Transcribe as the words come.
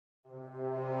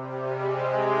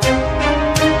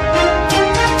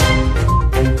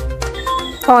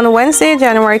On Wednesday,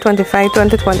 January 25,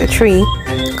 2023,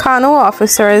 Kano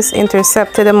officers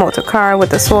intercepted a motor car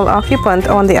with a sole occupant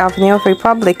on the Avenue of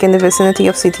Republic in the vicinity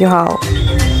of City Hall.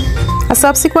 A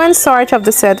subsequent search of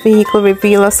the said vehicle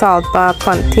revealed a salt bag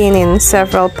containing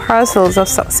several parcels of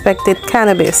suspected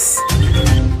cannabis.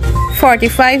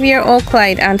 45-year-old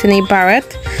Clyde Anthony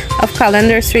Barrett of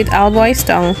Callender Street,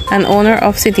 Alboystown, and owner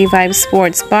of City Vibe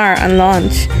Sports Bar and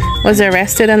Lounge, was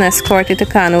arrested and escorted to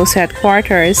Kano's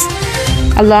headquarters,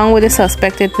 along with a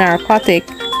suspected narcotic,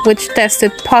 which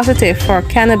tested positive for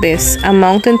cannabis,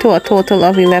 amounting to a total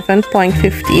of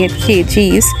 11.58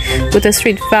 kgs, with a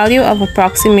street value of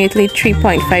approximately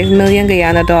 3.5 million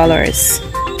Guyana dollars.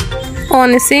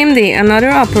 On the same day, another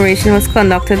operation was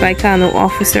conducted by Kano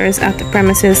officers at the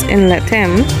premises in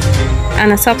Letem,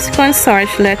 and a subsequent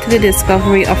search led to the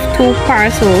discovery of 2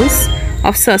 parcels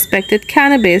of suspected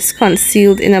cannabis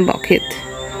concealed in a bucket.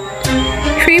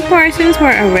 3 persons were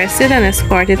arrested and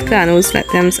escorted to Kano's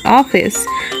Letem's office,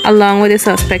 along with the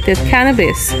suspected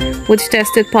cannabis, which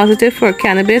tested positive for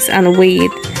cannabis and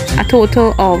weighed a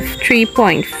total of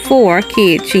 3.4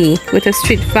 kg, with a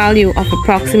street value of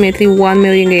approximately 1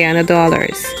 million Guyana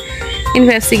dollars.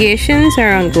 Investigations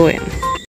are ongoing.